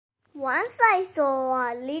Once I saw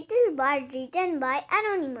a little bird written by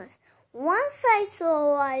Anonymous. Once I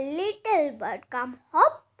saw a little bird come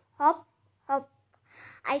hop, hop, hop.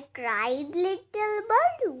 I cried, little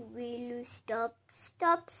bird, will you stop,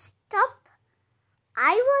 stop, stop?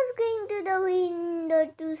 I was going to the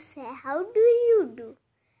window to say, how do you do?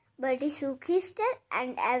 But he shook his tail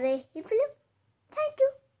and away he flew. Thank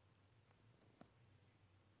you.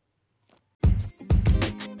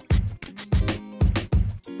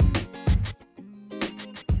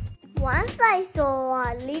 Once I saw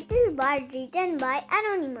a little bird written by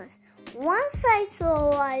Anonymous. Once I saw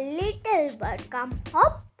a little bird come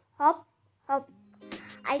hop, hop, hop.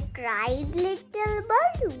 I cried, little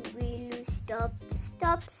bird, will you stop,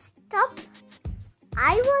 stop, stop?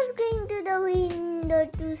 I was going to the window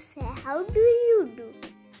to say, how do you do?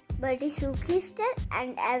 But he shook his tail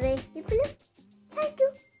and away he flew. Thank you.